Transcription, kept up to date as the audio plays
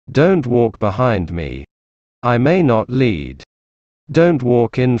Don't walk behind me. I may not lead. Don't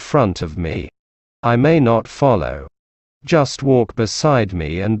walk in front of me. I may not follow. Just walk beside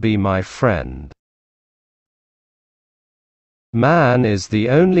me and be my friend. Man is the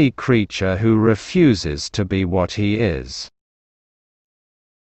only creature who refuses to be what he is.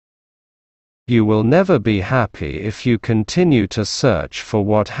 You will never be happy if you continue to search for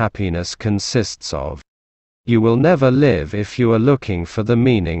what happiness consists of. You will never live if you are looking for the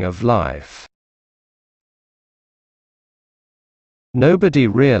meaning of life. Nobody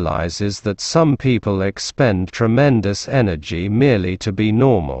realizes that some people expend tremendous energy merely to be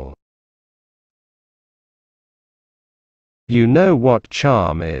normal. You know what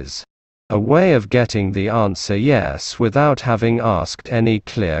charm is. A way of getting the answer yes without having asked any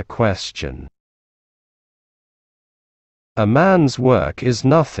clear question. A man's work is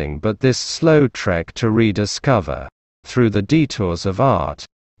nothing but this slow trek to rediscover, through the detours of art,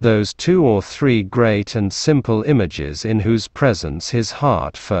 those 2 or 3 great and simple images in whose presence his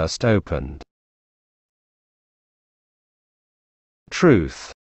heart first opened.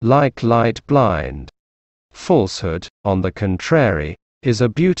 Truth, like light blind. Falsehood, on the contrary, is a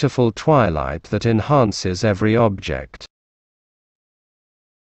beautiful twilight that enhances every object.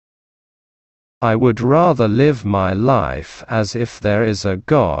 I would rather live my life as if there is a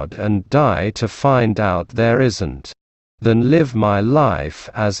God and die to find out there isn't, than live my life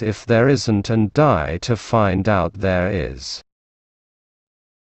as if there isn't and die to find out there is.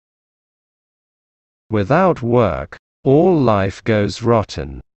 Without work, all life goes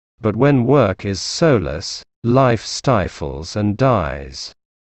rotten. But when work is soulless, life stifles and dies.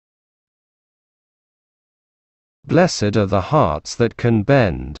 Blessed are the hearts that can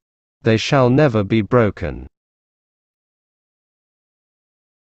bend. They shall never be broken.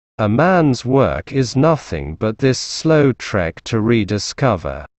 A man's work is nothing but this slow trek to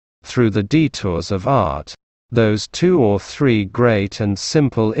rediscover, through the detours of art, those 2 or 3 great and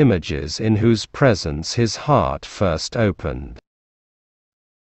simple images in whose presence his heart first opened.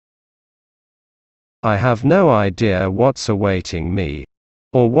 I have no idea what's awaiting me,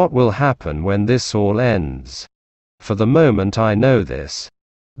 or what will happen when this all ends. For the moment I know this.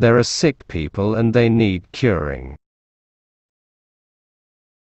 There are sick people and they need curing.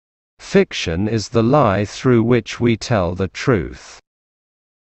 Fiction is the lie through which we tell the truth.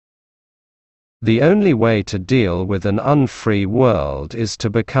 The only way to deal with an unfree world is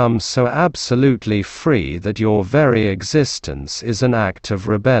to become so absolutely free that your very existence is an act of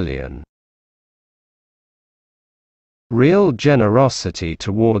rebellion. Real generosity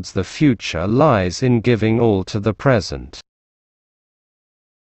towards the future lies in giving all to the present.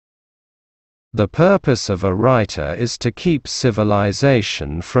 The purpose of a writer is to keep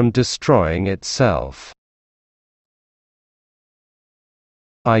civilization from destroying itself.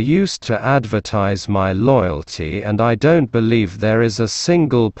 I used to advertise my loyalty and I don't believe there is a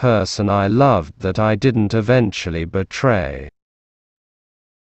single person I loved that I didn't eventually betray.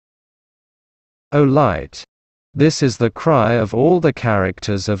 O light! This is the cry of all the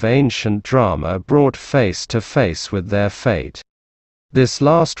characters of ancient drama brought face to face with their fate. This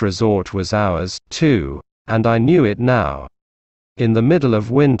last resort was ours, too, and I knew it now. In the middle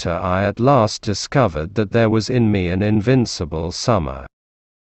of winter I at last discovered that there was in me an invincible summer.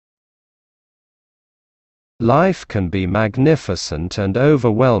 Life can be magnificent and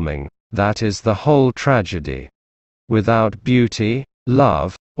overwhelming, that is the whole tragedy. Without beauty,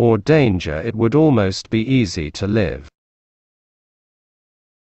 love, or danger it would almost be easy to live.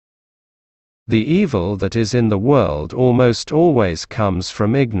 The evil that is in the world almost always comes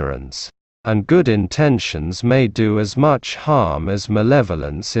from ignorance, and good intentions may do as much harm as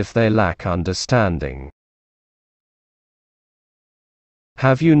malevolence if they lack understanding.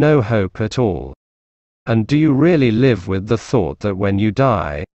 Have you no hope at all? And do you really live with the thought that when you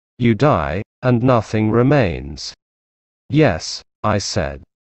die, and nothing remains? Yes, I said.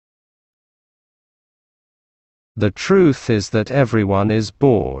 The truth is that everyone is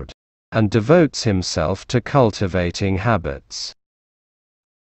bored, and devotes himself to cultivating habits.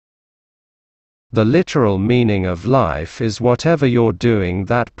 The literal meaning of life is whatever you're doing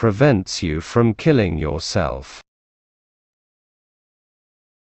that prevents you from killing yourself.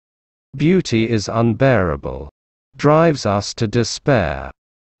 Beauty is unbearable, drives us to despair,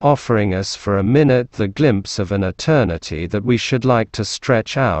 offering us for a minute the glimpse of an eternity that we should like to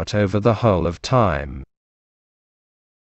stretch out over the whole of time.